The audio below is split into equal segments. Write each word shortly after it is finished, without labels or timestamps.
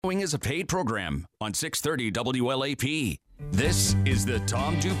Is a paid program on 630 WLAP. This is the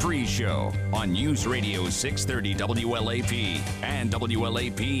Tom Dupree Show on News Radio 630 WLAP and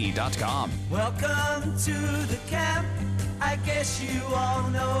WLAP.com. Welcome to the camp. I guess you all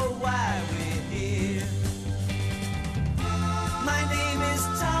know why we're here. My name is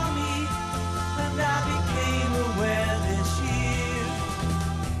Tommy, and I became aware this year.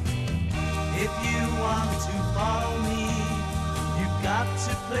 If you want to follow me, got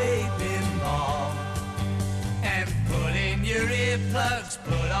to play pinball and put in your earplugs,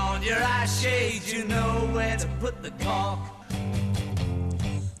 put on your eye shades, you know where to put the cork.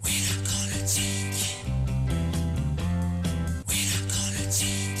 We're not gonna take it. We're not gonna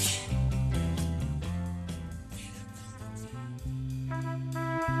take it.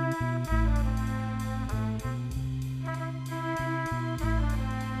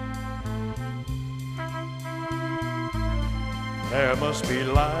 There must be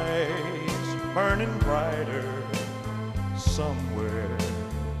lights burning brighter somewhere.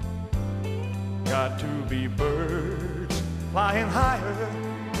 Got to be birds flying higher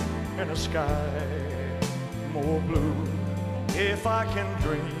in a sky more blue. If I can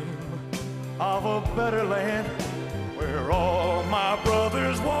dream of a better land where all my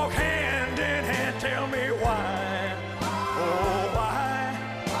brothers walk hand in hand, tell me why, oh why,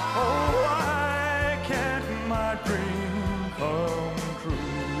 oh why can't my dream come true?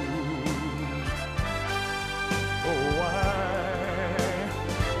 Oh, why?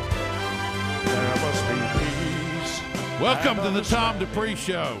 There must be peace. Welcome to the Tom Dupree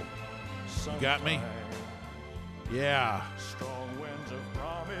Show. You got me? Yeah.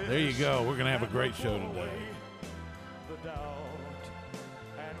 There you go. We're going to have a great show today.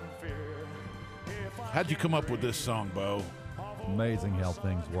 How'd you come up with this song, Bo? Amazing how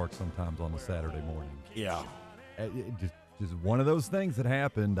things work sometimes on a Saturday morning. Yeah. Just one of those things that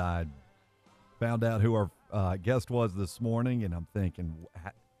happened. I found out who our guest was this morning, and I'm thinking,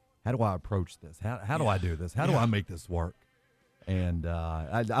 how do I approach this? How do I do this? How do I make this work? And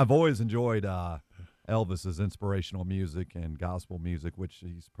I've always enjoyed Elvis's inspirational music and gospel music, which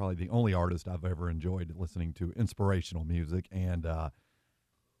he's probably the only artist I've ever enjoyed listening to inspirational music. And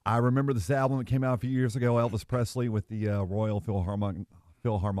I remember this album that came out a few years ago, Elvis Presley with the Royal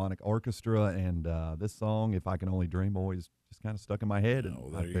Philharmonic Orchestra, and this song, If I Can Only Dream, always just kind of stuck in my head, and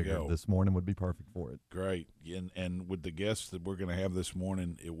I figured this morning would be perfect for it. Great. And with the guests that we're going to have this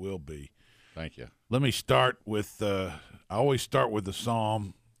morning, it will be. Thank you. Let me start with, I always start with the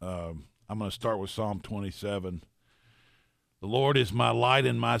Psalm. I'm going to start with Psalm 27. The Lord is my light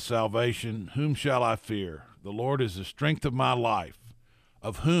and my salvation. Whom shall I fear? The Lord is the strength of my life.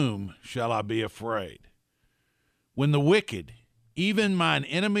 Of whom shall I be afraid? When the wicked, even mine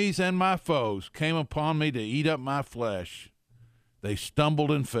enemies and my foes, came upon me to eat up my flesh, they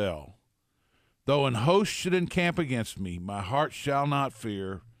stumbled and fell. Though an host should encamp against me, my heart shall not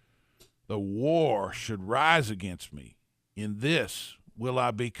fear. The war should rise against me. In this will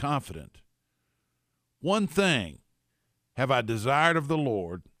I be confident. One thing have I desired of the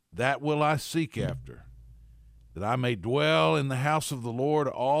Lord, that will I seek after, that I may dwell in the house of the Lord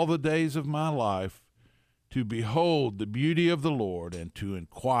all the days of my life, to behold the beauty of the Lord and to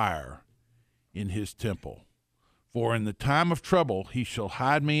inquire in his temple. For in the time of trouble he shall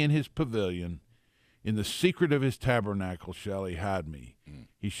hide me in his pavilion. In the secret of his tabernacle shall he hide me.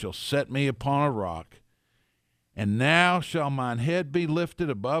 He shall set me upon a rock. And now shall mine head be lifted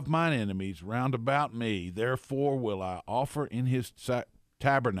above mine enemies round about me. Therefore will I offer in his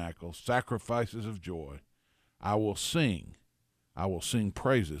tabernacle sacrifices of joy. I will sing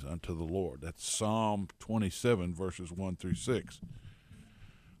praises unto the Lord. That's Psalm 27, verses 1 through 6.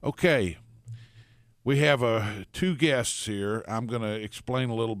 Okay, we have two guests here. I'm going to explain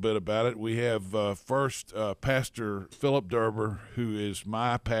a little bit about it. We have first Pastor Philip Derber, who is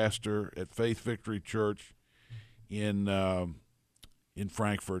my pastor at Faith Victory Church in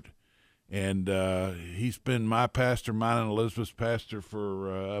Frankfort. And he's been my pastor, mine and Elizabeth's pastor,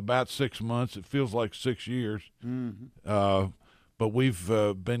 for about 6 months. It feels like 6 years. Mm-hmm. But we've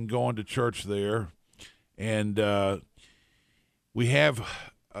been going to church there. And we have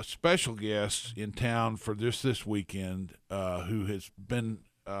a special guest in town for this weekend who has been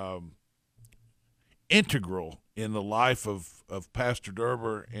integral in the life of Pastor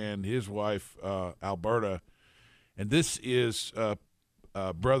Derber and his wife, Alberta. And this is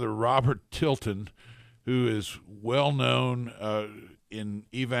Brother Robert Tilton, who is well known in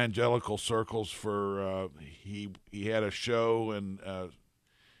evangelical circles for he had a show and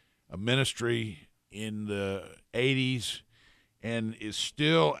a ministry in the 80s and is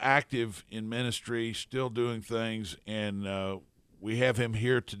still active in ministry, still doing things. And we have him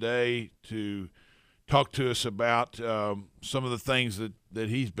here today to talk to us about some of the things that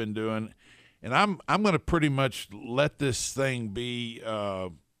he's been doing. And I'm going to pretty much let this thing be.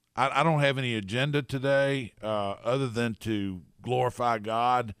 I don't have any agenda today other than to glorify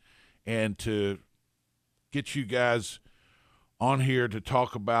God and to get you guys on here to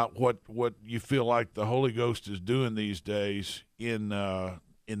talk about what you feel like the Holy Ghost is doing these days in the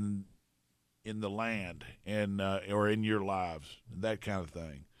land and or in your lives, that kind of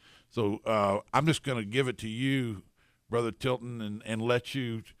thing. So I'm just going to give it to you, Brother Tilton, and let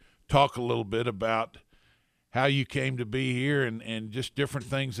you talk a little bit about how you came to be here and just different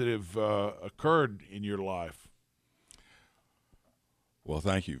things that have occurred in your life. Well,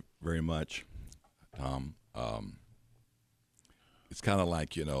 thank you very much, Tom. It's kind of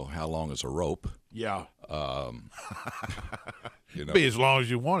like, how long is a rope? Yeah. You Be as long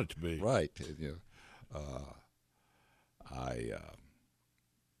as you want it to be. Right.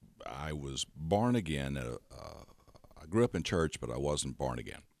 I was born again. I grew up in church, but I wasn't born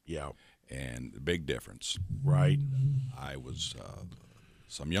again. Yeah. And the big difference. Right. I was.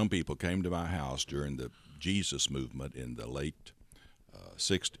 Some young people came to my house during the Jesus movement in the late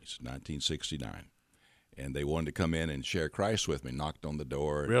 60s, 1969, and they wanted to come in and share Christ with me. Knocked on the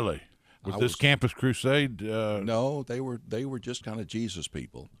door. Really? Was this Campus Crusade? No, they were just kind of Jesus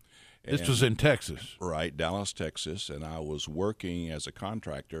people. This was in Texas. Right, Dallas, Texas, and I was working as a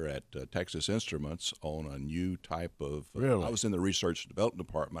contractor at Texas Instruments on a new type of. Really? I was in the research and development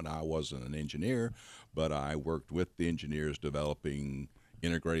department. I wasn't an engineer, but I worked with the engineers developing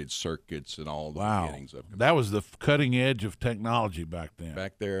integrated circuits and all the beginnings of. That was the cutting edge of technology back then.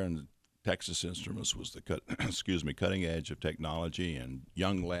 Back there, and Texas Instruments was the cutting edge of technology, and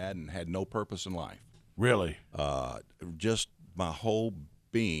young lad, and had no purpose in life. Really? Just my whole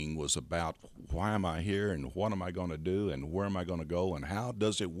being was about why am I here and what am I going to do and where am I going to go and how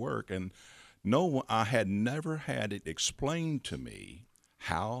does it work? And I had never had it explained to me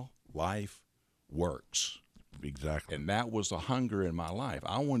how life works. Exactly. And that was the hunger in my life.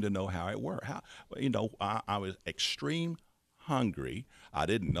 I wanted to know how it worked. I was extreme hungry. I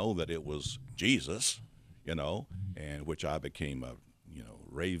didn't know that it was Jesus, and which I became a,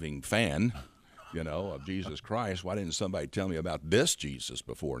 raving fan. Of Jesus Christ. Why didn't somebody tell me about this Jesus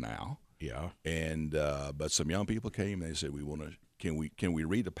before now? Yeah. And but some young people came and they said, can we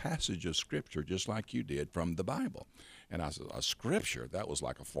read a passage of Scripture just like you did from the Bible? And I said, a Scripture? That was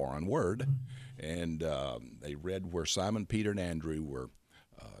like a foreign word. And they read where Simon, Peter, and Andrew were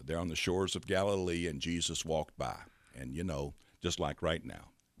there on the shores of Galilee, and Jesus walked by. And just like right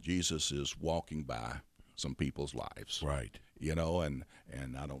now, Jesus is walking by some people's lives. Right.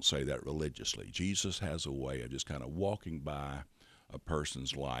 And I don't say that religiously. Jesus has a way of just kind of walking by a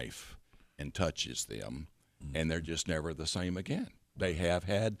person's life and touches them, and they're just never the same again. They have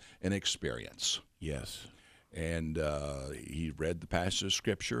had an experience. Yes. And he read the passage of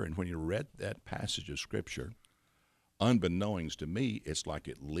Scripture, and when he read that passage of Scripture, unbeknownst to me, it's like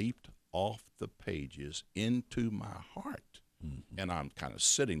it leaped off the pages into my heart. Mm-hmm. And I'm kind of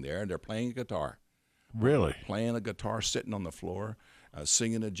sitting there, and they're playing a guitar. Really? Playing a guitar, sitting on the floor,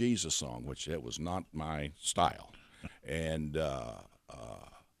 singing a Jesus song, which it was not my style. And I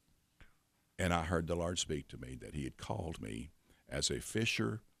heard the Lord speak to me that he had called me as a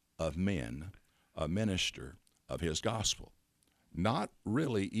fisher of men, a minister of his gospel. Not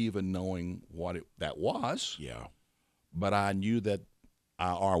really even knowing what that was. Yeah. But I knew that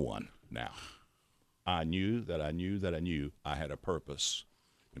I are one now. I knew that I knew that I knew I had a purpose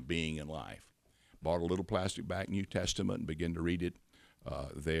in being in life. Bought a little plastic back New Testament and began to read it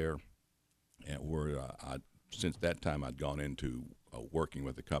there. And where since that time I'd gone into working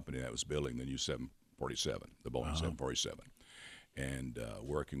with a company that was building the new 747, the Boeing 747, and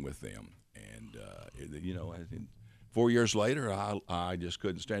working with them. And 4 years later, I just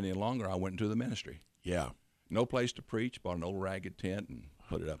couldn't stand any longer. I went into the ministry. Yeah. No place to preach. Bought an old ragged tent and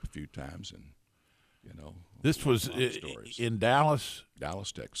put it up a few times, and This was in Dallas?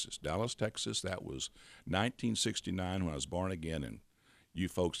 Dallas, Texas. Dallas, Texas, that was 1969 when I was born again. And you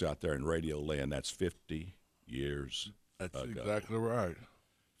folks out there in radio land, that's 50 years That's ago. exactly right.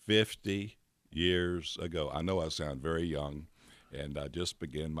 50 years ago. I know I sound very young, and I just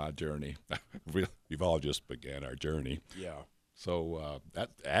began my journey. We've all just began our journey. Yeah. So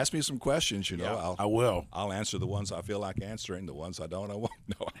ask me some questions, Yeah, I will. I'll answer the ones I feel like answering. The ones I don't, I won't.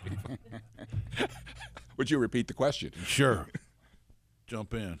 No. Would you repeat the question? Sure.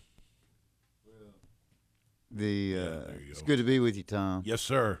 Jump in. It's good to be with you, Tom. Yes,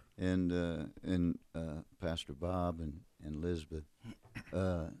 sir. And Pastor Bob and Elizabeth.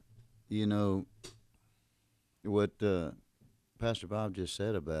 What Pastor Bob just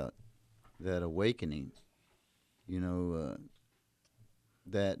said about that awakening,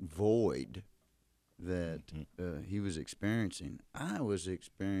 that void that he was experiencing. I was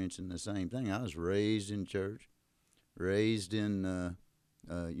experiencing the same thing. I was raised in church, raised in,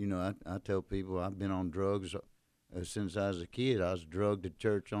 I tell people I've been on drugs since I was a kid. I was drugged to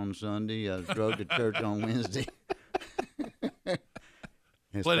church on Sunday. I was drugged to church on Wednesday.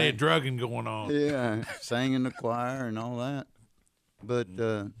 Plenty of drugging going on. Yeah, sang in the choir and all that. But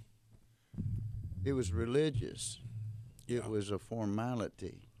it was religious. It was a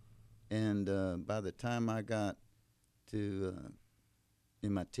formality. And by the time I got to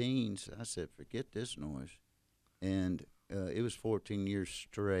in my teens, I said, forget this noise. And it was 14 years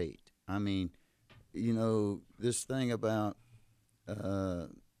straight. I mean, this thing about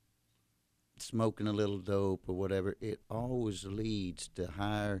smoking a little dope or whatever, it always leads to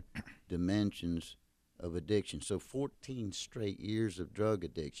higher dimensions of addiction. So 14 straight years of drug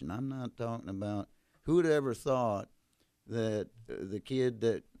addiction. I'm not talking about who would ever thought that the kid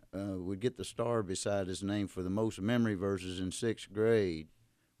that would get the star beside his name for the most memory verses in 6th grade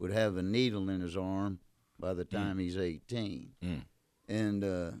would have a needle in his arm by the time he's 18. And,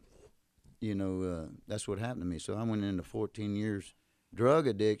 that's what happened to me. So I went into 14 years drug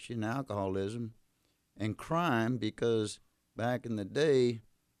addiction, alcoholism, and crime, because back in the day,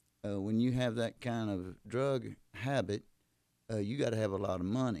 when you have that kind of drug habit, you got to have a lot of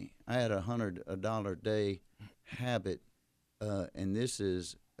money. I had $100 a day habit, and this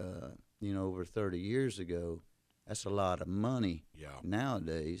is, over 30 years ago. That's a lot of money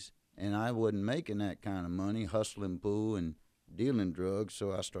nowadays, and I wasn't making that kind of money, hustling pool and dealing drugs,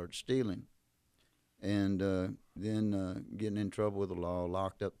 so I started stealing. And then getting in trouble with the law,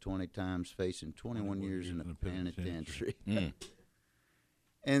 locked up 20 times, facing 21 years in the penitentiary.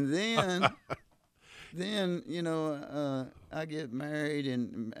 And then, I get married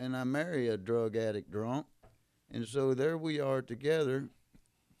and I marry a drug addict drunk. And so there we are together,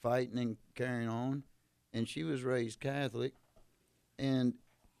 fighting and carrying on. And she was raised Catholic. And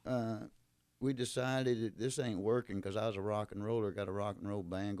we decided that this ain't working, because I was a rock and roller, got a rock and roll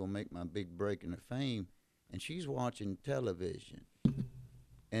band, gonna make my big break into fame. And she's watching television.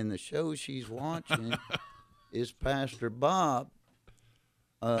 And the show she's watching is Pastor Bob.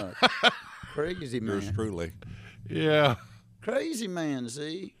 Crazy man. Yours truly. Yeah. Crazy man,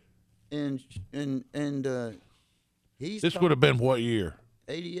 see? And he's This would have been what year?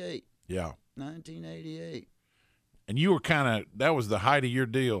 88. Yeah. 1988. And you were that was the height of your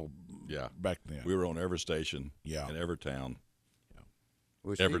deal. Yeah. Back then. We were on every station. Yeah. In every town.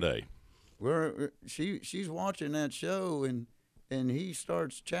 Well, every day. She's watching that show, and he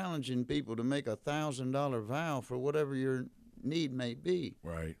starts challenging people to make $1,000 vow for whatever your need may be.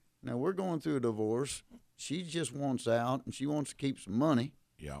 Right. Now, we're going through a divorce. She just wants out, and she wants to keep some money.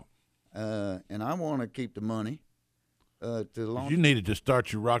 Yeah. And I want to keep the money to launch. You needed to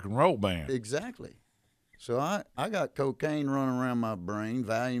start your rock and roll band. Exactly. So I got cocaine running around my brain,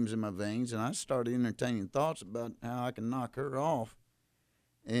 Valiums in my veins, and I started entertaining thoughts about how I can knock her off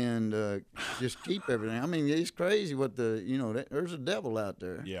and just keep everything. I mean, it's crazy what there's a devil out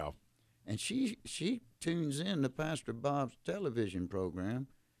there. Yeah. And she tunes in to Pastor Bob's television program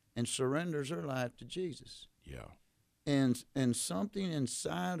and surrenders her life to Jesus. Yeah. And something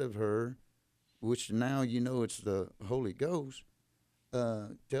inside of her, which now it's the Holy Ghost,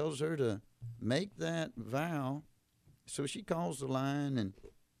 tells her to make that vow. So she calls the line and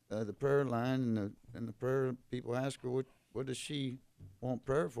the prayer line, and the prayer people ask her what does she want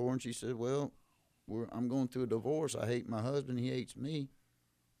prayer for, and she said, "Well, I'm going through a divorce. I hate my husband. He hates me."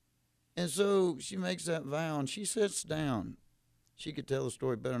 And so she makes that vow, and she sits down. She could tell the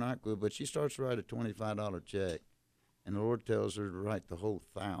story better than I could, but she starts to write a $25 check, and the Lord tells her to write the whole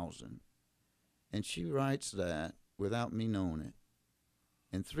 $1,000. And she writes that without me knowing it.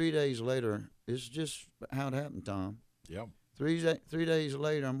 And 3 days later, it's just how it happened, Tom. Yep. 3 days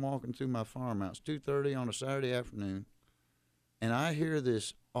later, I'm walking through my farmhouse, 2:30 on a Saturday afternoon, and I hear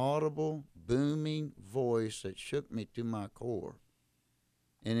this audible, booming voice that shook me to my core.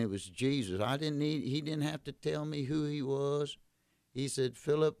 And it was Jesus. He didn't have to tell me who he was. He said,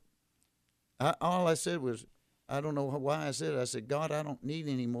 "Philip," all I said was, I don't know why I said it. I said, "God, I don't need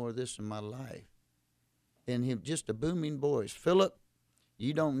any more of this in my life." And just a booming voice, "Philip,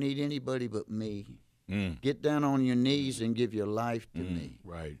 you don't need anybody but me. Get down on your knees and give your life to me."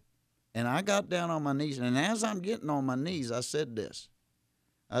 Right. And I got down on my knees, and as I'm getting on my knees, I said this.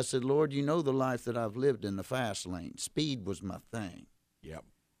 I said, "Lord, you know the life that I've lived in the fast lane. Speed was my thing." Yep.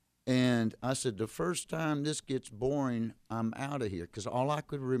 And I said, the first time this gets boring, I'm out of here, because all I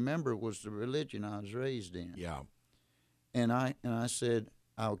could remember was the religion I was raised in. Yeah. And I said,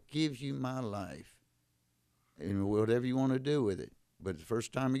 I'll give you my life, and whatever you want to do with it. But the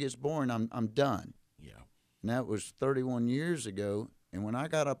first time it gets boring, I'm done. Yeah. And that was 31 years ago. And when I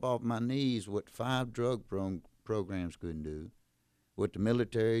got up off my knees, what 5 drug programs couldn't do, what the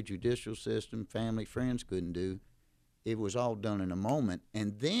military, judicial system, family, friends couldn't do, it was all done in a moment.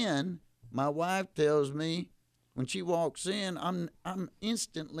 And then my wife tells me, when she walks in, I'm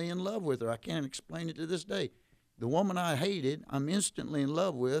instantly in love with her. I can't explain it to this day. The woman I hated, I'm instantly in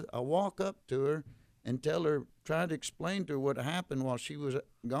love with. I walk up to her and try to explain to her what happened while she was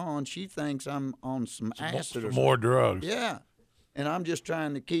gone. She thinks I'm on some acid or more drugs. Yeah. And I'm just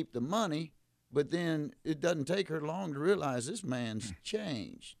trying to keep the money, but then it doesn't take her long to realize this man's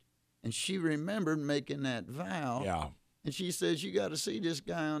changed. And she remembered making that vow. Yeah. And she says, you got to see this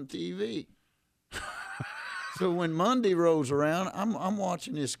guy on TV. So when Monday rolls around, I'm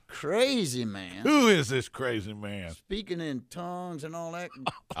watching this crazy man. Who is this crazy man? Speaking in tongues and all that.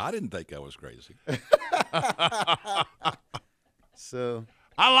 I didn't think I was crazy. So.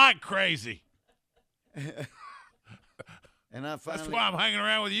 I like crazy. And I finally. That's why I'm hanging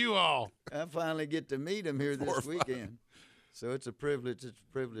around with you all. I finally get to meet him here this weekend. So it's a privilege. It's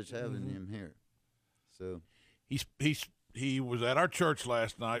a privilege having him here. So. He was at our church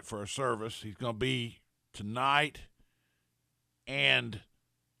last night for a service. He's going to be tonight and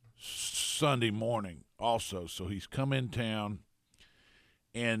Sunday morning also. So he's come in town.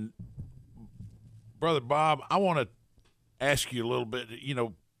 And Brother Bob, I want to ask you a little bit. You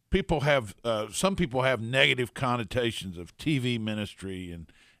know, some people have negative connotations of TV ministry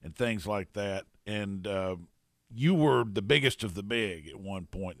and things like that. And you were the biggest of the big at one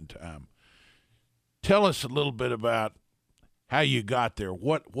point in time. Tell us a little bit about how you got there.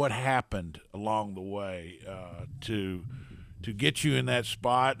 What happened along the way to get you in that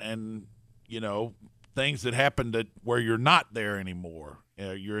spot, and things that happened where you're not there anymore.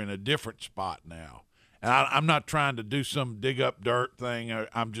 You're in a different spot now. And I'm not trying to do some dig up dirt thing.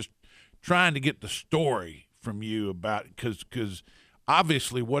 I'm just trying to get the story from you about, because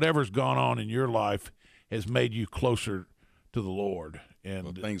obviously whatever's gone on in your life has made you closer to the Lord. And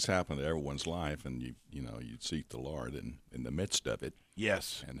well, things happen to everyone's life, and you seek the Lord in the midst of it.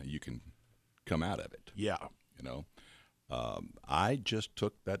 Yes, and you can come out of it. Yeah, I just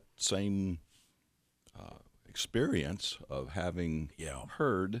took that same experience of having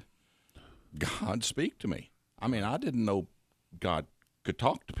heard God speak to me. I mean, I didn't know God could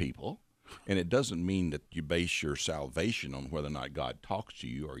talk to people, and it doesn't mean that you base your salvation on whether or not God talks to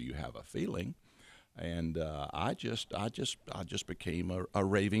you or you have a feeling. And I just became a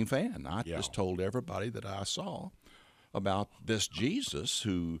raving fan. I just told everybody that I saw about this Jesus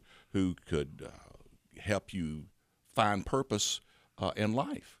who could help you find purpose in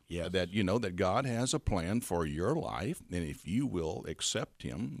life. Yes. That God has a plan for your life, and if you will accept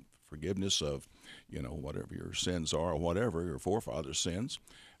Him, forgiveness of whatever your sins are or whatever your forefathers' sins,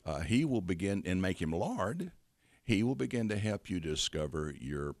 He will begin and make Him Lord. He will begin to help you discover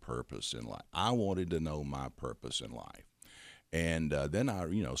your purpose in life. I wanted to know my purpose in life. And then I,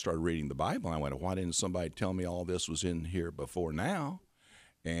 started reading the Bible. And I went, why didn't somebody tell me all this was in here before now?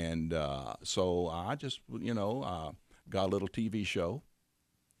 And so I just, got a little TV show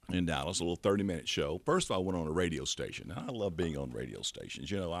in Dallas, a little 30-minute show. First of all, I went on a radio station. And I love being on radio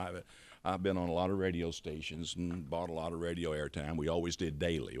stations. I've been on a lot of radio stations and bought a lot of radio airtime. We always did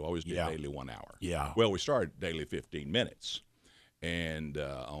daily. We always did daily 1 hour. Yeah. Well, we started daily 15 minutes and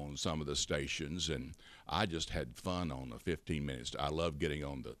on some of the stations, and I just had fun on the 15 minutes. I love getting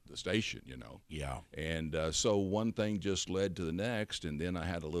on the station, Yeah. And so one thing just led to the next, and then I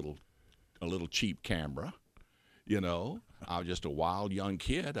had a little cheap camera, I was just a wild young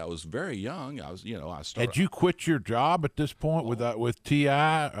kid. I was very young. I started. Had you quit your job at this point with TI?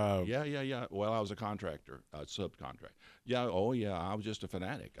 Yeah. Well, I was a contractor, a subcontract. Yeah. Oh, yeah. I was just a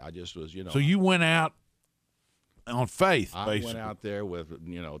fanatic. I just was, So you went out on faith, basically. I went out there with,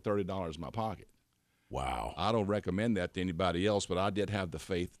 $30 in my pocket. Wow. I don't recommend that to anybody else, but I did have the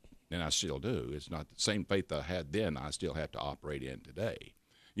faith, and I still do. It's not the same faith I had then. I still have to operate in today.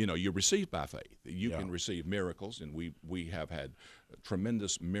 You receive by faith. You can receive miracles, and we have had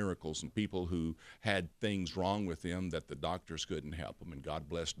tremendous miracles and people who had things wrong with them that the doctors couldn't help them, and God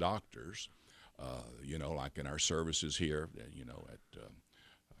bless doctors. Like in our services here, at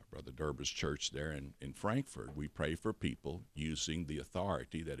Brother Durba's church there in Frankfurt, we pray for people using the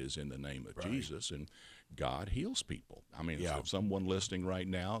authority that is in the name of Jesus, and God heals people. I mean, if someone listening right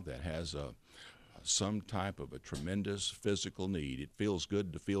now that has some type of a tremendous physical need, it feels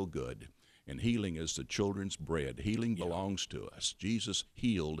good to feel good, and healing is the children's bread. Healing belongs to us. Jesus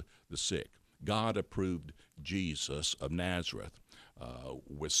healed the sick. God approved Jesus of Nazareth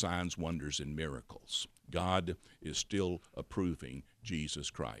with signs, wonders, and miracles. God is still approving Jesus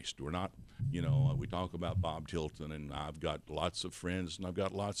Christ. We're not, we talk about Bob Tilton, and I've got lots of friends and I've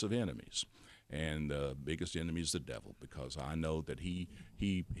got lots of enemies. And the biggest enemy is the devil, because I know that he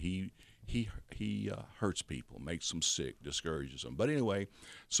hurts people, makes them sick, discourages them. But anyway,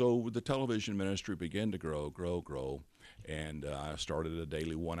 so the television ministry began to grow. And I started a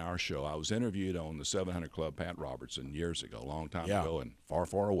daily 1-hour show. I was interviewed on the 700 Club, Pat Robertson, years ago, a long time ago, and far,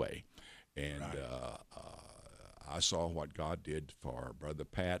 far away. And I saw what God did for Brother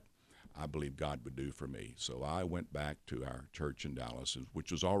Pat. I believe God would do for me. So I went back to our church in Dallas, which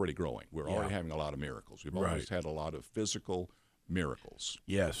was already growing. We're already having a lot of miracles. We've always had a lot of physical miracles.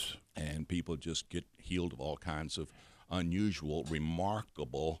 Yes. And people just get healed of all kinds of unusual,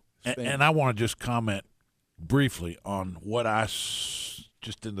 remarkable things. And I want to just comment briefly on what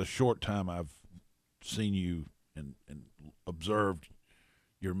just in the short time I've seen you and observed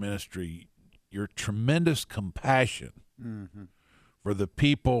your ministry, your tremendous compassion for the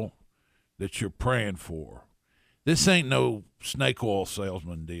people that you're praying for. This ain't no snake oil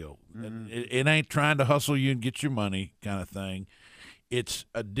salesman deal. It ain't trying to hustle you and get your money kind of thing. It's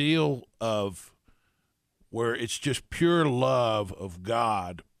a deal of where it's just pure love of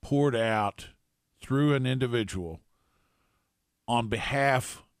God poured out through an individual on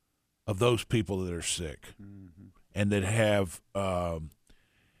behalf of those people that are sick and that have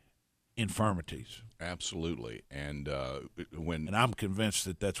infirmities. Absolutely. And and I'm convinced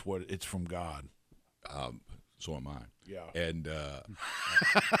that that's what it's from God. So am I. Yeah. And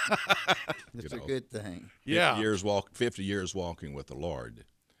It's a good thing. 50 years walking with the Lord,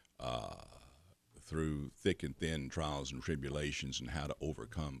 through thick and thin trials and tribulations, and how to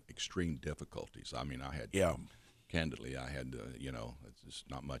overcome extreme difficulties. I mean, candidly, I had, it's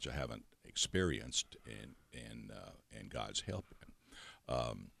not much I haven't experienced in God's help.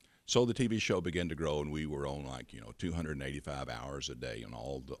 So the TV show began to grow, and we were on 285 hours a day in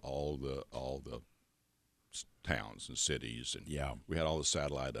all the towns and cities, and we had all the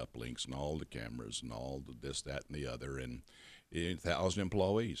satellite uplinks and all the cameras and all the this, that, and the other, and 1,000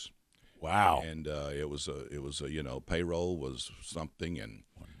 employees. Wow! And it was payroll was something, and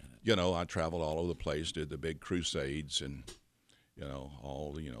I traveled all over the place, did the big crusades, and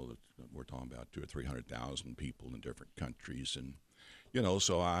we're talking about 200,000 or 300,000 people in different countries, and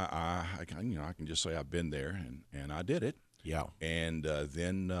so I can just say I've been there, and I did it. Yeah. And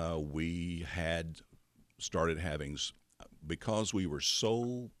then we started having, because we were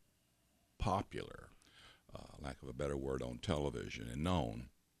so popular, lack of a better word, on television and known,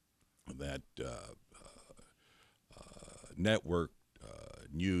 that network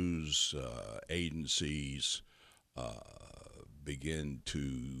news agencies begin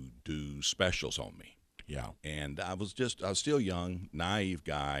to do specials on me. Yeah. And I was still young, naive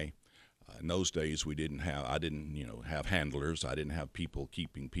guy. In those days, I didn't have handlers. I didn't have people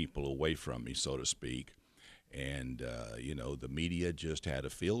keeping people away from me, so to speak. And, the media just had a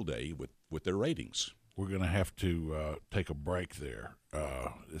field day with their ratings. We're going to have to take a break there.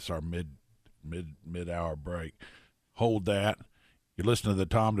 It's our mid-hour break. Hold that. You're listening to the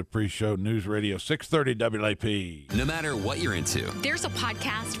Tom Dupree Show, News Radio 630 WLAP. No matter what you're into, there's a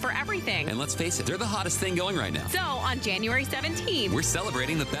podcast for everything. And let's face it, they're the hottest thing going right now. So on January 17th, we're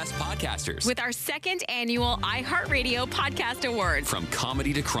celebrating the best podcasters with our second annual iHeartRadio Podcast Awards. From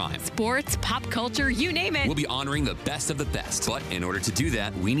comedy to crime, sports, pop culture, you name it. We'll be honoring the best of the best. But in order to do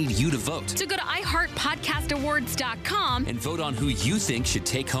that, we need you to vote. So go to iHeartPodcastAwards.com and vote on who you think should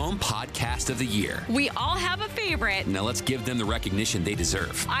take home Podcast of the Year. We all have a favorite. Now let's give them the recognition they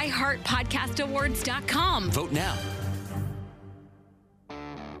deserve. iHeartPodcastAwards.com. Vote now.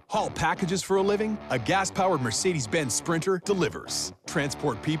 Haul packages for a living? A gas-powered Mercedes-Benz Sprinter delivers.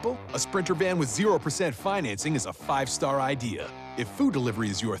 Transport people? A Sprinter van with 0% financing is a 5-star idea. If food delivery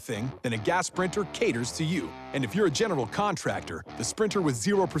is your thing, then a gas Sprinter caters to you. And if you're a general contractor, the Sprinter with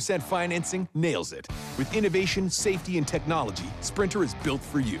 0% financing nails it. With innovation, safety, and technology, Sprinter is built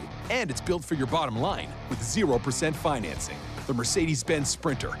for you. And it's built for your bottom line with 0% financing. The Mercedes-Benz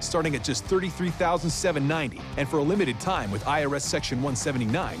Sprinter, starting at just $33,790. And for a limited time with IRS Section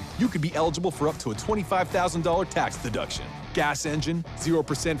 179, you could be eligible for up to a $25,000 tax deduction. Gas engine,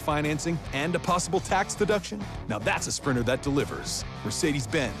 0% financing, and a possible tax deduction? Now that's a Sprinter that delivers.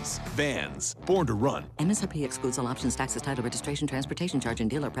 Mercedes-Benz. Vans. Born to run. MSRP excludes all options, taxes, title, registration, transportation charge, and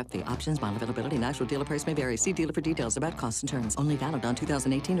dealer prep fee. Options, model availability, and actual dealer price may vary. See dealer for details about costs and terms. Only valid on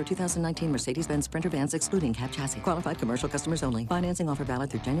 2018 or 2019 Mercedes-Benz Sprinter vans excluding cab chassis. Qualified commercial customers only. Financing offer valid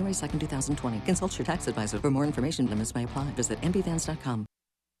through January 2nd, 2020. Consult your tax advisor. For more information, limits may apply. Visit mbvans.com.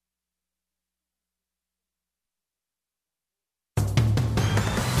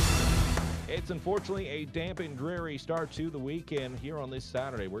 unfortunately, a damp and dreary start to the weekend. Here on this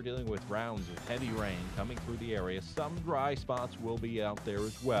Saturday, we're dealing with rounds of heavy rain coming through the area. Some dry spots will be out there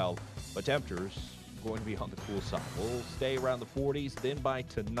as well, but temperatures going to be on the cool side. We'll stay around the 40s. Then by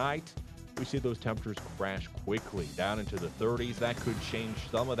tonight, we see those temperatures crash quickly down into the 30s. That could change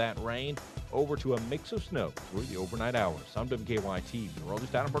some of that rain over to a mix of snow through the overnight hours. I'm WKYT,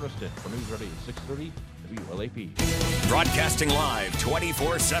 meteorologist Adam Burniston for News Radio 630 WLAP. Broadcasting live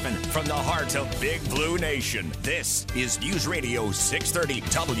 24/7 from the heart of Big Blue Nation. This is News Radio 630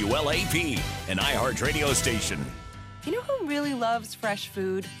 WLAP, an iHeart radio station. You know who really loves fresh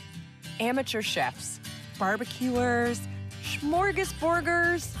food? Amateur chefs, barbecuers,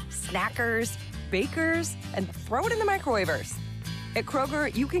 smorgasburgers, snackers, bakers, and throw it in the microwavers. At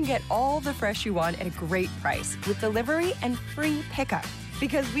Kroger, you can get all the fresh you want at a great price with delivery and free pickup.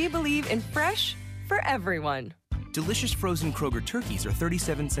 Because we believe in fresh for everyone. Delicious frozen Kroger turkeys are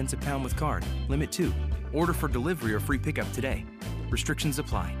 37 cents a pound with card. Limit 2. Order for delivery or free pickup today. Restrictions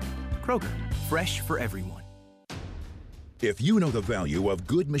apply. Kroger, fresh for everyone. If you know the value of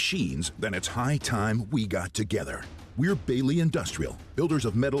good machines, then it's high time we got together. We're Bailey Industrial, builders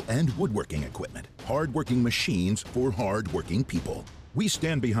of metal and woodworking equipment. Hard-working machines for hard-working people. We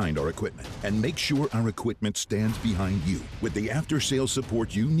stand behind our equipment and make sure our equipment stands behind you with the after-sales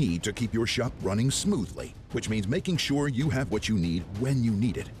support you need to keep your shop running smoothly, which means making sure you have what you need when you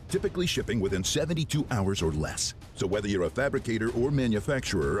need it, typically shipping within 72 hours or less. So whether you're a fabricator or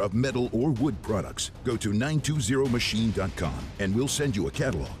manufacturer of metal or wood products, go to 920machine.com and we'll send you a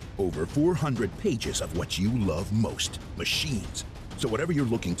catalog, over 400 pages of what you love most, machines. So whatever you're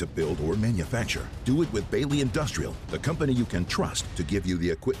looking to build or manufacture, do it with Bailey Industrial, the company you can trust to give you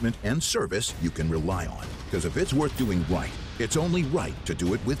the equipment and service you can rely on. Because if it's worth doing right, it's only right to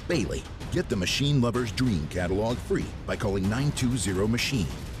do it with Bailey. Get the Machine Lover's Dream catalog free by calling 920-MACHINE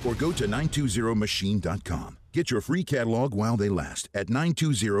or go to 920machine.com. Get your free catalog while they last at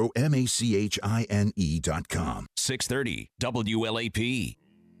 920machine.com. 630 WLAP.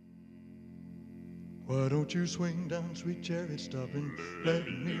 Why don't you swing down, sweet cherry, stop and let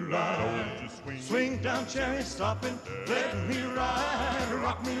me ride? Swing down, cherry, stop and let me ride.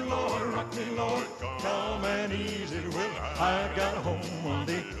 Rock me, Lord, calm and easy. Well, I got a home on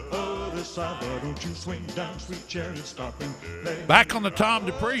the other side. Why don't you swing down, sweet cherry, stop and let me Back on the Tom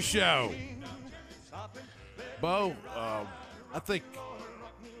Dupree Show. Bo, I think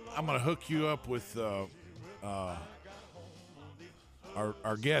I'm going to hook you up with our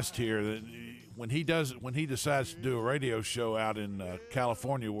guest here. When he decides to do a radio show out in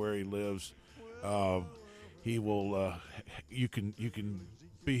California where he lives, he will. You can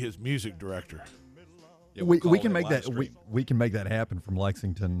be his music director. Yeah, we can make that. We can make that happen from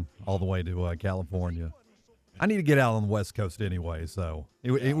Lexington all the way to California. I need to get out on the West Coast anyway, so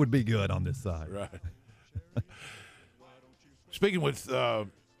it would be good on this side. Right. Speaking with our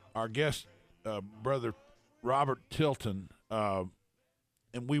guest, brother Robert Tilton, and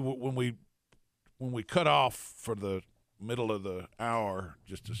when we cut off for the middle of the hour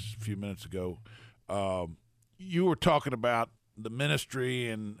just a few minutes ago, you were talking about the ministry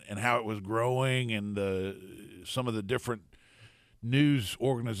and how it was growing and some of the different news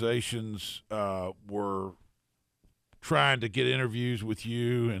organizations were trying to get interviews with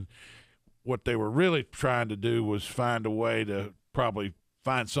you, and what they were really trying to do was find a way to probably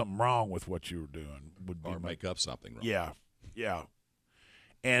find something wrong with what you were doing. Or make up something wrong. Yeah.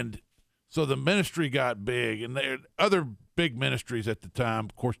 And so the ministry got big, and there other big ministries at the time.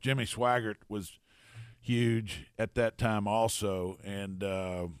 Of course, Jimmy Swaggart was huge at that time also, and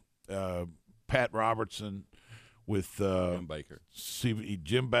Pat Robertson with Jim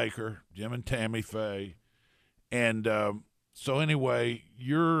Baker. Jim and Tammy Faye. And so anyway,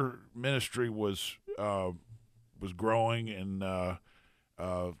 your ministry was growing, and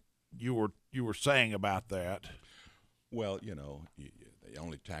you were saying about that. Well, they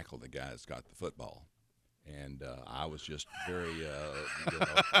only tackle the guy that's got the football, and I was just very,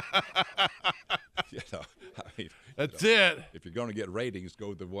 That's it. If you're going to get ratings, go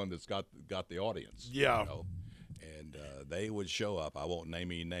with the one that's got the audience. Yeah. And they would show up. I won't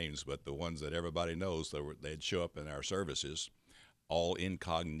name any names, but the ones that everybody knows, they'd show up in our services, all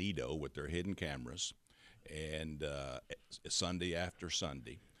incognito with their hidden cameras, and Sunday after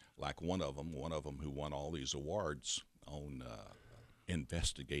Sunday, like one of them who won all these awards on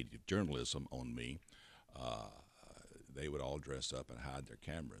investigative journalism on me, they would all dress up and hide their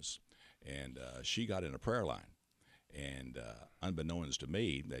cameras. And she got in a prayer line. And unbeknownst to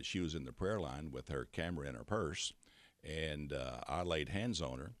me, that she was in the prayer line with her camera in her purse. And I laid hands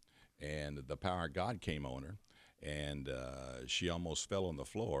on her, and the power of God came on her. And she almost fell on the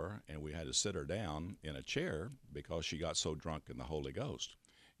floor, and we had to sit her down in a chair because she got so drunk in the Holy Ghost.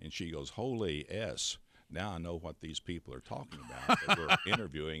 And she goes, "Holy S! Now I know what these people are talking about that we're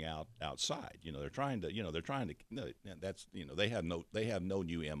interviewing outside. They're trying to. That's they have no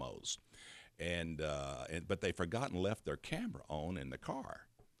new MOs, but they forgot and left their camera on in the car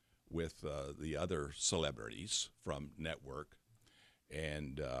with the other celebrities from network,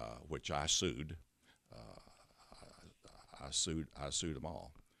 and which I sued. I sued them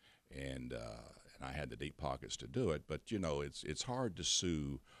all, and I had the deep pockets to do it. But it's hard to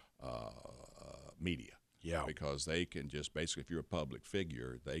sue media, because they can just basically, if you're a public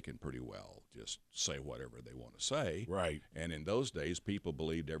figure, they can pretty well just say whatever they want to say. Right. And in those days, people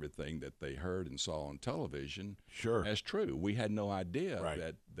believed everything that they heard and saw on television as true. We had no idea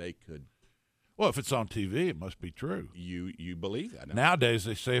that they could. Well, if it's on TV, it must be true. You believe that? Nowadays,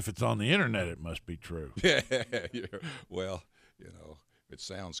 they say if it's on the internet, it must be true. Yeah. Well, it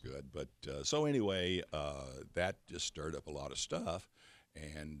sounds good. But so anyway, that just stirred up a lot of stuff.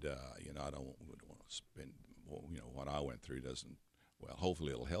 And, I don't want to spend, what I went through doesn't, well,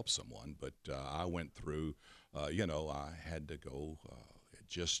 hopefully it'll help someone. But I went through, I had to go,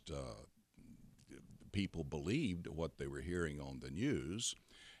 people believed what they were hearing on the news,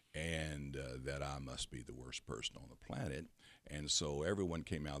 and that I must be the worst person on the planet. And so everyone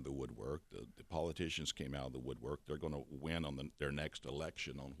came out of the woodwork. The politicians came out of the woodwork. They're going to win on their next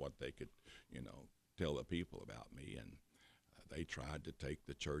election on what they could, tell the people about me. And they tried to take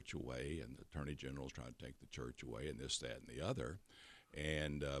the church away, and the attorney generals tried to take the church away, and this, that, and the other.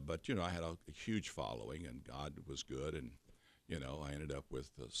 And but I had a huge following, and God was good, and I ended up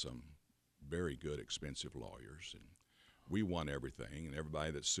with some very good, expensive lawyers, and we won everything. And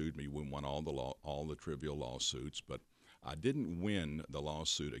everybody that sued me, we won all the trivial lawsuits, but I didn't win the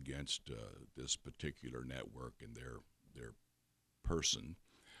lawsuit against this particular network and their person.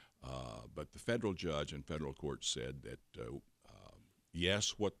 But the federal judge in federal court said that,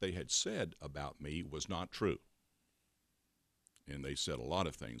 yes, what they had said about me was not true. And they said a lot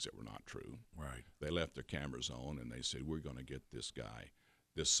of things that were not true. Right. They left their cameras on, and they said, "We're going to get this guy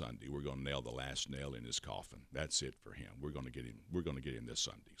this Sunday. We're going to nail the last nail in his coffin. That's it for him. We're going to get him. We're going to get him this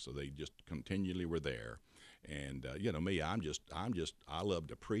Sunday." So they just continually were there. And me, I love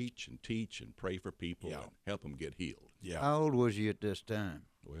to preach and teach and pray for people and help them get healed. Yeah. How old was you at this time?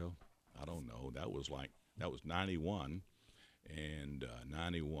 Well, I don't know. That was 91, and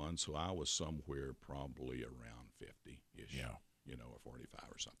 91. So I was somewhere probably around 50-ish. Yeah. Or 45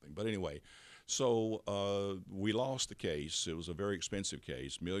 or something. But anyway, so we lost the case. It was a very expensive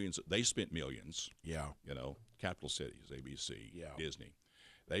case. Millions. They spent millions. Yeah. Capital Cities, ABC, Disney.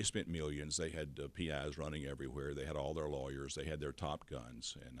 They spent millions. They had PIs running everywhere. They had all their lawyers. They had their top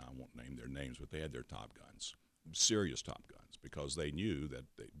guns, and I won't name their names, but they had their top guns, serious top guns, because they knew that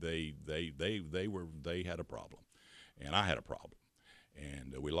they had a problem, and I had a problem,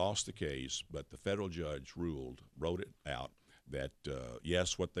 and we lost the case. But the federal judge wrote it out that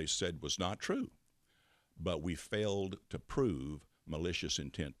yes, what they said was not true, but we failed to prove malicious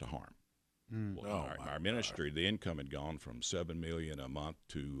intent to harm. Well, our ministry, the income had gone from $7 million a month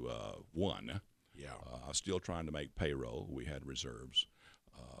to $1 million. Yeah. Still trying to make payroll. We had reserves,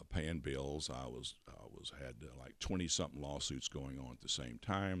 paying bills. I had like 20-something lawsuits going on at the same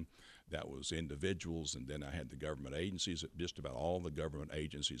time. That was individuals, and then I had the government agencies. Just about all the government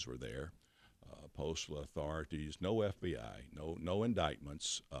agencies were there. Postal authorities, no FBI, no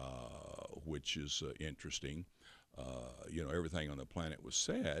indictments, which is interesting. Everything on the planet was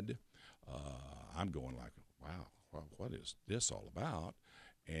said. I'm going like, wow, what is this all about?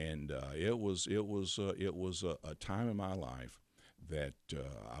 And it was a time in my life that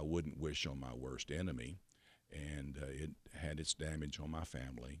I wouldn't wish on my worst enemy, and it had its damage on my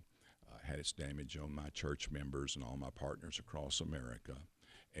family, had its damage on my church members and all my partners across America.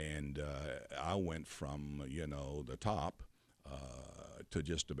 And I went from, the top to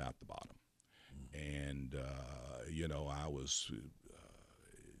just about the bottom. And, I was,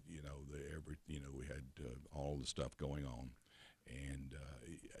 we had all the stuff going on. And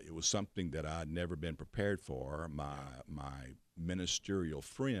it was something that I'd never been prepared for. My ministerial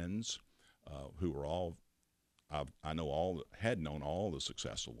friends, who were all, had known all the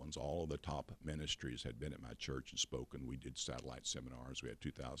successful ones. All of the top ministries had been at my church and spoken. We did satellite seminars. We had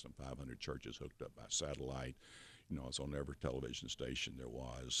 2,500 churches hooked up by satellite. It's on every television station there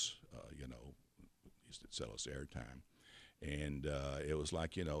was, used to sell us airtime. And it was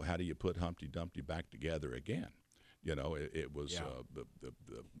like, how do you put Humpty Dumpty back together again? It was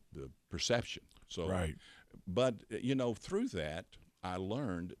the perception. So, right. But, through that, I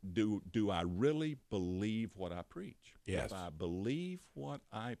learned, do I really believe what I preach? Yes. If I believe what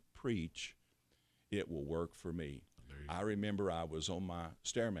I preach, it will work for me. I remember I was on my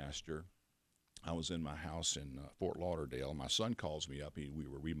Stairmaster. I was in my house in Fort Lauderdale. My son calls me up. We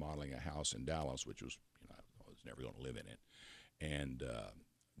were remodeling a house in Dallas, which was, I was never going to live in it. And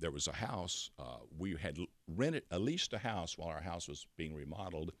there was a house. We had leased a house while our house was being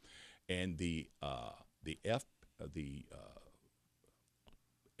remodeled, and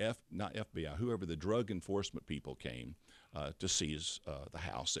not FBI, whoever the drug enforcement people came to seize the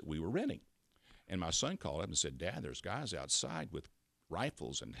house that we were renting. And my son called up and said, "Dad, there's guys outside with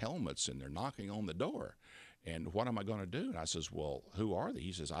rifles and helmets, and they're knocking on the door. And what am I going to do?" And I says, "Well, who are they?"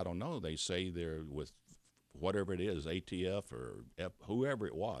 He says, "I don't know. They say they're with whatever it is, ATF or whoever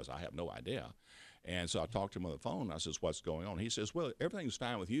it was. I have no idea." And so I talked to him on the phone. I says, "What's going on?" He says, "Well, everything's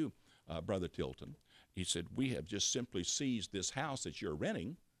fine with you, Brother Tilton." He said, "We have just simply seized this house that you're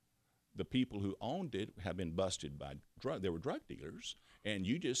renting. The people who owned it have been busted by they were drug dealers, and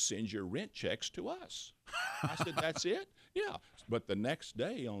you just send your rent checks to us." I said, "That's it?" "Yeah." But the next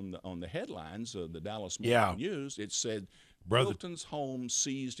day on the headlines of the Dallas Morning News, it said, "Tilton's home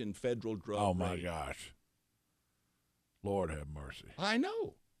seized in federal drug raid." Oh, my gosh. Lord have mercy. I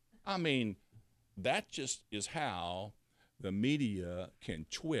know. I mean, that just is how the media can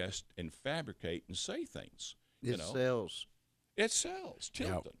twist and fabricate and say things. It sells. It sells.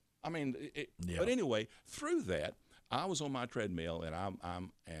 Tilton. I mean, but anyway, through that, I was on my treadmill, and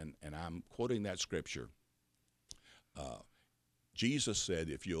I'm quoting that scripture. Jesus said,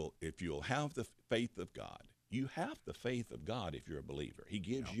 "If you'll have the faith of God, you have the faith of God if you're a believer. He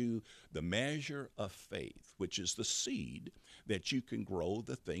gives you the measure of faith, which is the seed that you can grow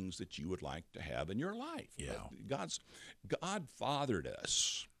the things that you would like to have in your life." Yeah. God fathered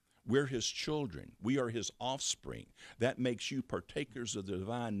us. We're his children. We are his offspring. That makes you partakers of the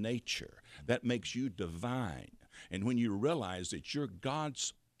divine nature. That makes you divine. And when you realize that you're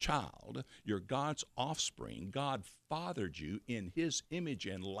God's child, you're God's offspring, God fathered you in his image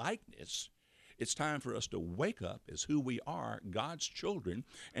and likeness, it's time for us to wake up as who we are, God's children,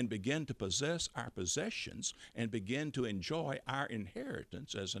 and begin to possess our possessions and begin to enjoy our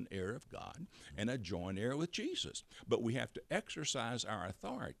inheritance as an heir of God and a joint heir with Jesus. But we have to exercise our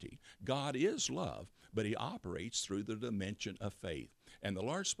authority. God is love, but he operates through the dimension of faith. And the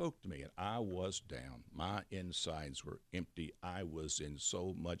Lord spoke to me, and I was down. My insides were empty. I was in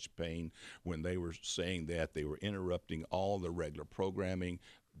so much pain when they were saying that. They were interrupting all the regular programming.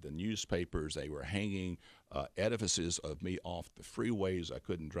 The newspapers, they were hanging edifices of me off the freeways. I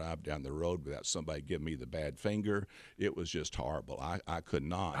couldn't drive down the road without somebody giving me the bad finger. It was just horrible. I could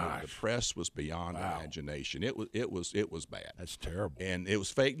not. The press was beyond imagination. It was bad. That's terrible. And it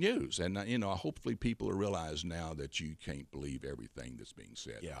was fake news. And hopefully people will realize now that you can't believe everything that's being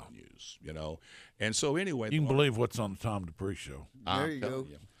said on the news. And so anyway, you can believe what's on the Tom Dupree Show. There you go.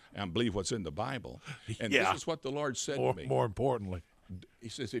 And believe what's in the Bible. And this is what the Lord said to me. More importantly. He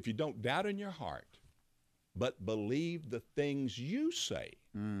says, if you don't doubt in your heart, but believe the things you say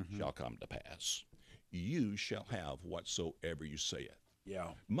shall come to pass, you shall have whatsoever you saith. Yeah.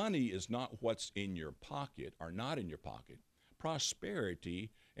 Money is not what's in your pocket or not in your pocket.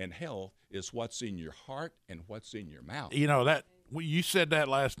 Prosperity and health is what's in your heart and what's in your mouth. You said that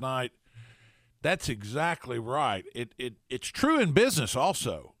last night. That's exactly right. It's true in business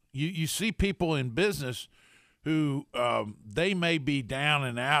also. You see people in business who they may be down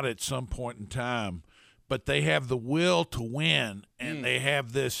and out at some point in time, but they have the will to win, and they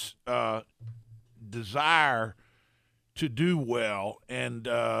have this desire to do well and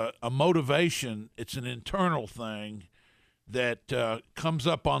a motivation. It's an internal thing that comes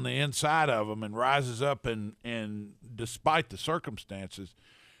up on the inside of them and rises up, and despite the circumstances,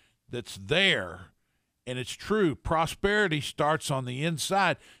 that's there. And it's true. Prosperity starts on the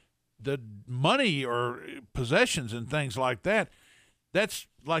inside. The money or possessions and things like that, that's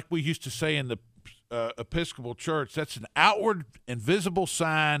like we used to say in the Episcopal Church, that's an outward and visible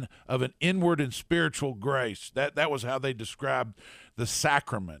sign of an inward and spiritual grace. That was how they described the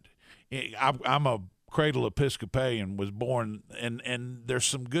sacrament. I'm a cradle Episcopalian, was born, and there's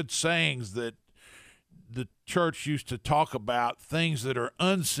some good sayings that the church used to talk about, things that are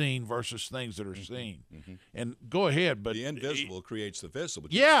unseen versus things that are seen. And go ahead, but the invisible creates the visible.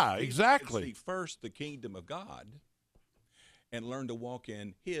 Yeah, exactly. Seek first the kingdom of God and learn to walk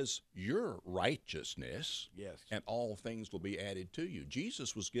in your righteousness. Yes. And all things will be added to you.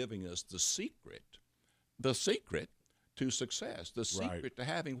 Jesus was giving us the secret to success, the secret to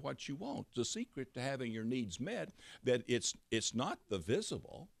having what you want, the secret to having your needs met, that it's not the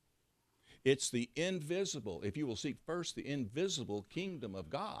visible. It's the invisible. If you will seek first the invisible kingdom of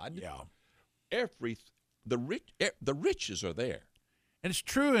God, the riches are there. And it's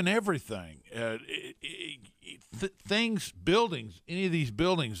true in everything. Things, buildings, any of these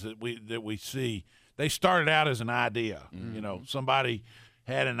buildings that we see, they started out as an idea. Mm-hmm. You know, somebody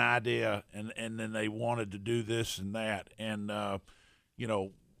had an idea, and then they wanted to do this and that. And you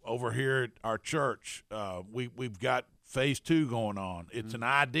know, over here at our church, we've got phase 2 going on. It's an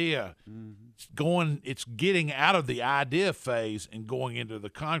idea. It's getting out of the idea phase and going into the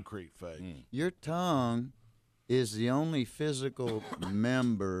concrete phase. Your tongue is the only physical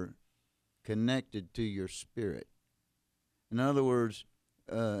member connected to your spirit. In other words,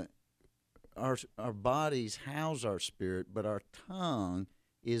 our bodies house our spirit, but our tongue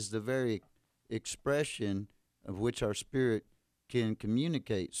is the very expression of which our spirit can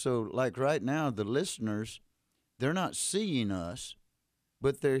communicate. So, like right now, the listeners, they're not seeing us,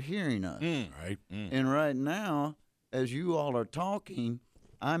 but they're hearing us. Right. And right now, as you all are talking,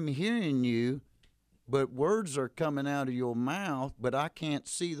 I'm hearing you, but words are coming out of your mouth, but I can't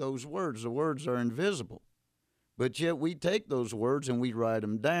see those words. The words are invisible. But yet we take those words and we write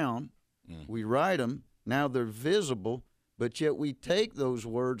them down. We write them. Now they're visible, but yet we take those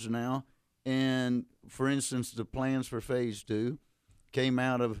words now and, for instance, the plans for phase 2 came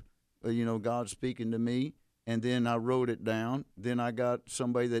out of, God speaking to me, and then I wrote it down. Then I got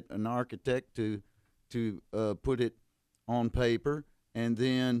somebody an architect to put it on paper, and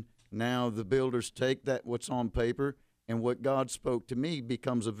then now the builders take that what's on paper, and what God spoke to me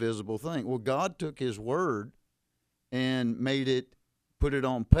becomes a visible thing. Well, God took his word and put it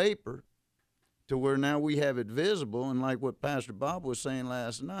on paper to where now we have it visible. And like what Pastor Bob was saying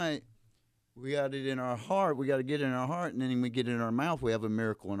last night, we got it in our heart. We got to get it in our heart, and then when we get it in our mouth, we have a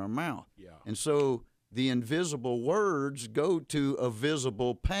miracle in our mouth. Yeah. And so the invisible words go to a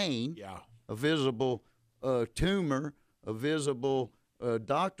visible pain, a visible tumor, a visible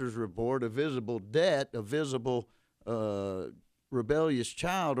doctor's report, a visible debt, a visible rebellious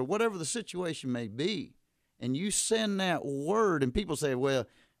child, or whatever the situation may be. And you send that word, and people say, well,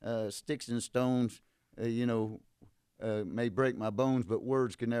 sticks and stones, may break my bones, but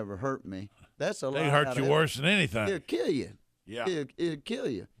words can never hurt me. That's a lie. They hurt you worse than anything. It'll kill you. Yeah. It'll kill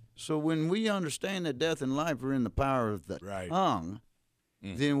you. So when we understand that death and life are in the power of the tongue,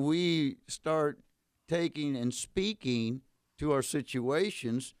 then we start taking and speaking to our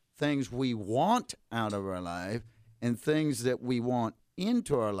situations things we want out of our life, and things that we want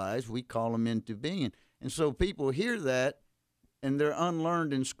into our lives, we call them into being. And so people hear that, and they're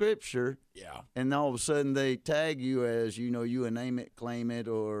unlearned in Scripture, and all of a sudden they tag you as, you a name it, claim it,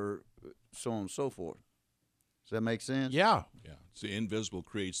 or so on and so forth. Does that make sense? Yeah. Yeah. So the invisible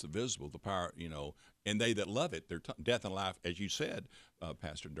creates the visible, the power, and they that love it, their death and life, as you said,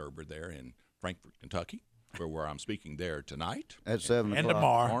 Pastor Derber there in Frankfort, Kentucky, where I'm speaking there tonight. At 7 and o'clock.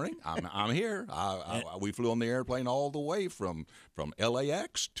 tomorrow. Morning. I'm here. We flew on the airplane all the way from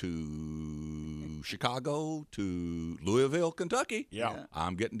LAX to Chicago to Louisville, Kentucky. Yeah.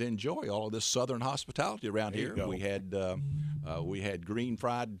 I'm getting to enjoy all of this Southern hospitality around here. We had green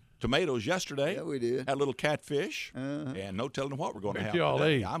fried tomatoes yesterday. Yeah, we did. Had a little catfish, and no telling what we're going to have y'all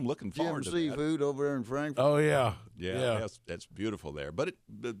today. eat. I'm looking forward to that. seafood over there in Frankfurt. Oh yeah. Yeah. That's beautiful there. But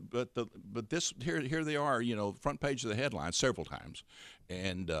this here they are. Front page of the headline several times,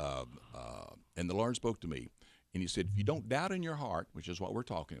 and the Lord spoke to me, and He said, if you don't doubt in your heart, which is what we're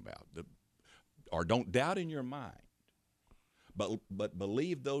talking about, or don't doubt in your mind, but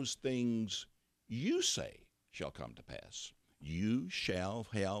believe those things you say shall come to pass. You shall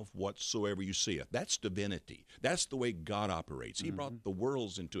have whatsoever you seeth. That's divinity. That's the way God operates. He brought the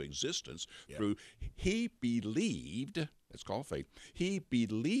worlds into existence through, He believed, that's called faith, He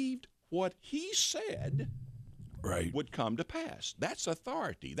believed what He said would come to pass. That's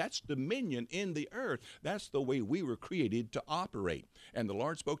authority. That's dominion in the earth. That's the way we were created to operate. And the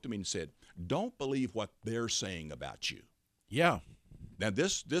Lord spoke to me and said, don't believe what they're saying about you. Yeah. Now,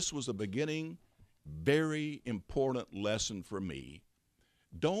 this was a beginning, very important lesson for me.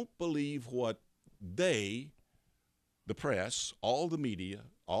 Don't believe what the press, all the media,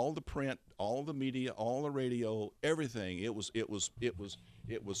 all the print, all the media, all the radio, everything. It was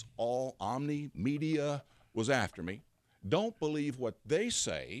all omni media was after me. Don't believe what they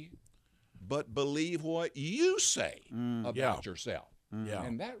say, but believe what you say about yourself. Yeah.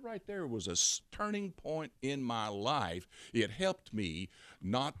 And that right there was a turning point in my life. It helped me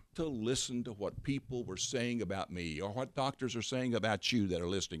not to listen to what people were saying about me, or what doctors are saying about you that are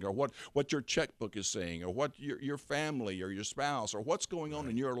listening, or what your checkbook is saying, or what your family or your spouse, or what's going on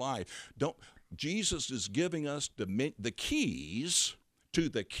in your life. Jesus is giving us the keys to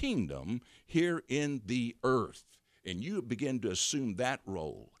the kingdom here in the earth. And you begin to assume that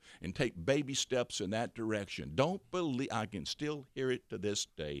role and take baby steps in that direction. Don't believe, I can still hear it to this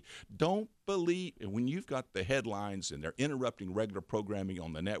day. Don't believe, when you've got the headlines and they're interrupting regular programming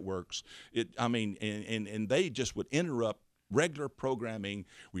on the networks, and they just would interrupt regular programming.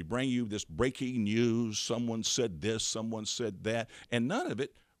 We bring you this breaking news. Someone said this, someone said that, and none of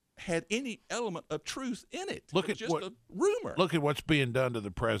it had any element of truth in it. Look It was at just a rumor. Look at what's being done to the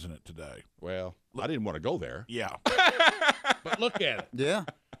president today. Well, I didn't want to go there. Yeah. But look at it. Yeah.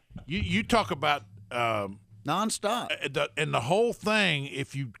 You talk about nonstop. And the whole thing,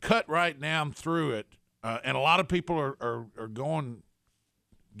 if you cut right down through it, and a lot of people are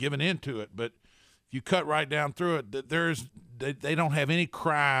giving into it, but if you cut right down through it, they don't have any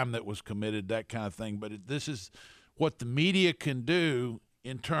crime that was committed, that kind of thing. But this is what the media can do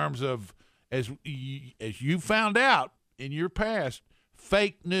in terms of, as you found out in your past,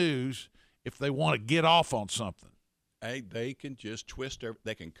 fake news, if they want to get off on something. Hey, they can just twist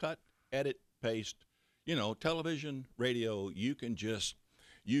they can cut, edit, paste. Television, radio, you can just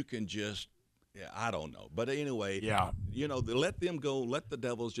I don't know. But anyway, let them go, let the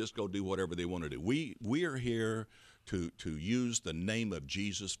devils just go do whatever they want to do. We are here to use the name of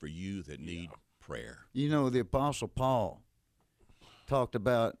Jesus for you that need prayer. The Apostle Paul talked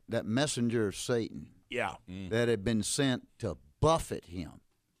about that messenger of Satan that had been sent to buffet him.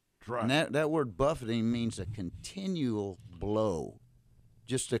 That's right. And that word buffeting means a continual blow,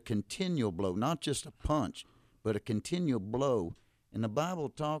 just a continual blow, not just a punch, but a continual blow. And the Bible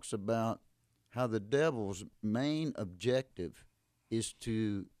talks about how the devil's main objective is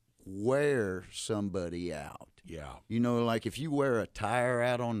to wear somebody out. Yeah. Like if you wear a tire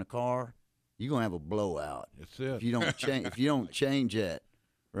out on the car, you're going to have a blowout. That's it. If you don't change that,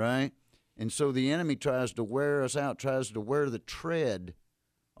 right? And so the enemy tries to wear us out, tries to wear the tread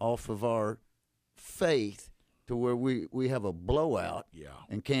off of our faith to where we have a blowout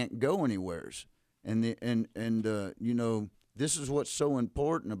and can't go anywheres. And this is what's so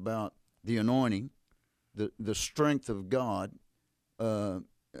important about the anointing, the strength of God,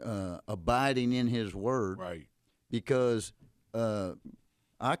 abiding in His Word. Right. Because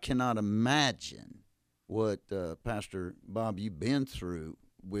I cannot imagine what, Pastor Bob, you've been through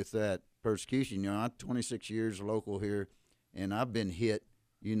with that persecution. I'm 26 years local here, and I've been hit,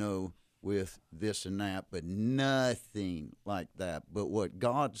 with this and that, but nothing like that. But what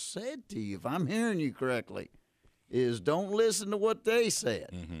God said to you, if I'm hearing you correctly, is don't listen to what they said.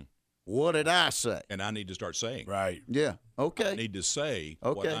 Mm-hmm. What did I say? And I need to start saying. Right. Yeah. Okay. I need to say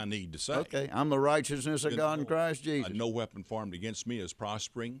what I need to say. Okay. I'm the righteousness of God in Christ Jesus. No weapon formed against me is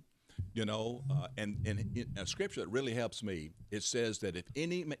prospering. And in a scripture that really helps me, it says that if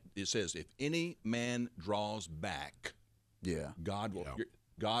any man draws back, God will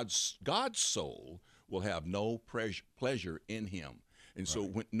God's soul will have no pleasure in him. And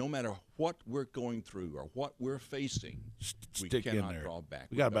so no matter what we're going through or what we're facing, we cannot draw back.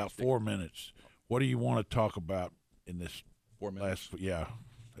 We got about 4 minutes. What do you want to talk about in this 4 minutes?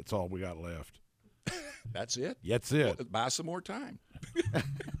 That's all we got left. That's it? That's it. Well, buy some more time.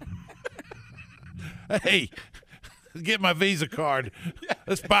 Hey, get my Visa card.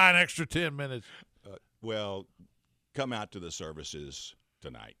 Let's buy an extra 10 minutes. Well, come out to the services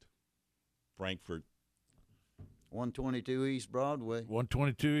tonight. Frankfort. 122 East Broadway.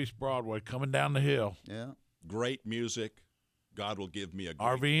 122 East Broadway, coming down the hill. Yeah. Great music. God will give me a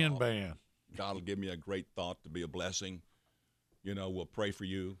great RVN thought. band. God will give me a great thought to be a blessing. We'll pray for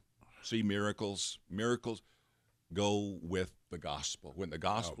you. See miracles. Miracles go with the gospel. When the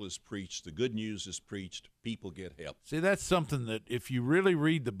gospel is preached, the good news is preached, people get help. See, that's something that if you really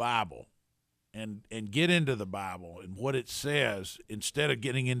read the Bible and get into the Bible and what it says, instead of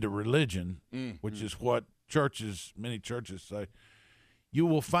getting into religion, which is what many churches say, you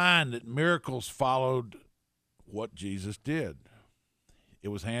will find that miracles followed what Jesus did. It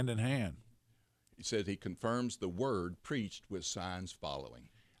was hand in hand. He said he confirms the word preached with signs following.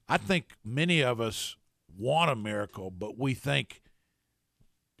 I think many of us want a miracle, but we think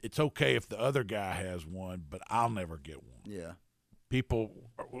it's okay if the other guy has one, but I'll never get one. Yeah. People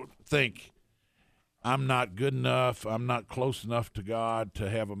think I'm not good enough, I'm not close enough to God to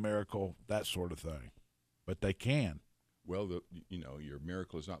have a miracle, that sort of thing. But they can. Well, your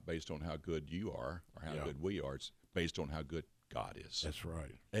miracle is not based on how good you are or how good we are. It's based on how good God is. That's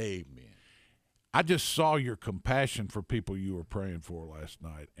right. Amen. I just saw your compassion for people you were praying for last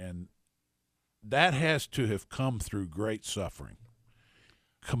night, and that has to have come through great suffering.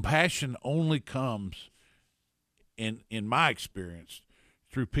 Compassion only comes, in my experience,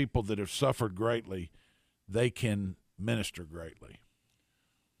 through people that have suffered greatly. They can minister greatly.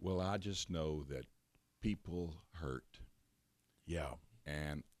 Well, I just know that people hurt. Yeah.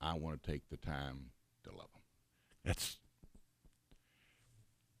 And I want to take the time to love them.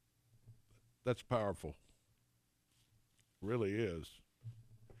 That's powerful. Really is.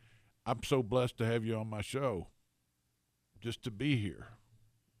 I'm so blessed to have you on my show, just to be here.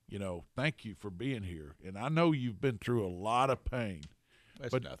 You know, thank you for being here. And I know you've been through a lot of pain.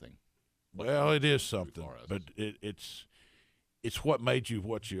 That's but, nothing. Well, it is something, but it's what made you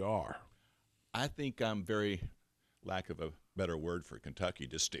what you are. I think I'm very, lack of a better word for Kentucky,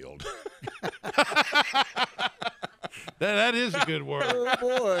 distilled. That is a good word. Oh,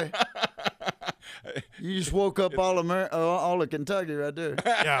 boy. You just woke up all of Kentucky right there.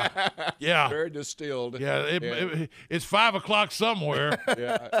 Yeah. Very distilled. Yeah, it's 5 o'clock somewhere.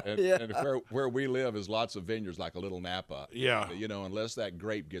 And where we live is lots of vineyards, like a little Napa. Yeah. You know, unless that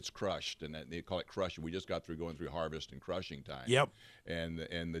grape gets crushed, and they call it crushing. We just got through going through harvest and crushing time. Yep.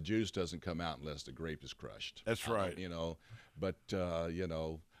 And the juice doesn't come out unless the grape is crushed. That's right. You know, but you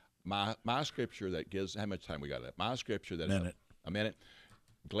know, my scripture that gives, how much time we got left? My scripture that a minute.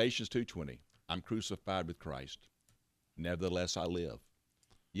 Galatians 2:20. I'm crucified with Christ. Nevertheless I live.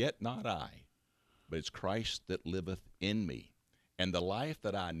 Yet not I, but it's Christ that liveth in me. And the life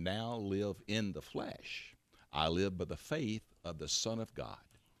that I now live in the flesh, I live by the faith of the Son of God,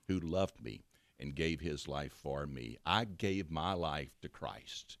 who loved me and gave his life for me. I gave my life to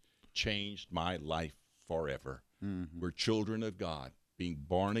Christ, changed my life forever. Mm-hmm. We're children of God, being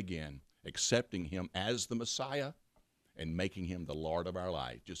born again, accepting him as the Messiah, and making him the Lord of our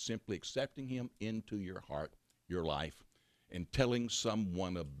life. Just simply accepting him into your heart, your life, and telling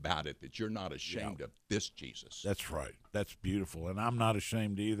someone about it, that you're not ashamed of this Jesus. That's right. That's beautiful. And I'm not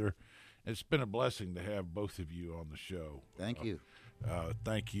ashamed either. It's been a blessing to have both of you on the show. Thank you.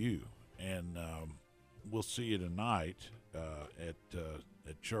 Thank you. And we'll see you tonight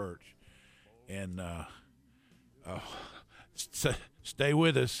at church. And stay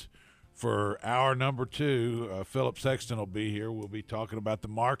with us for hour number 2. Philip Sexton will be here. We'll be talking about the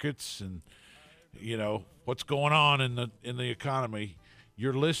markets and, you know, what's going on in the economy.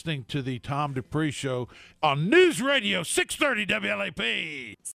 You're listening to the Tom Dupree Show on News Radio 630 WLAP.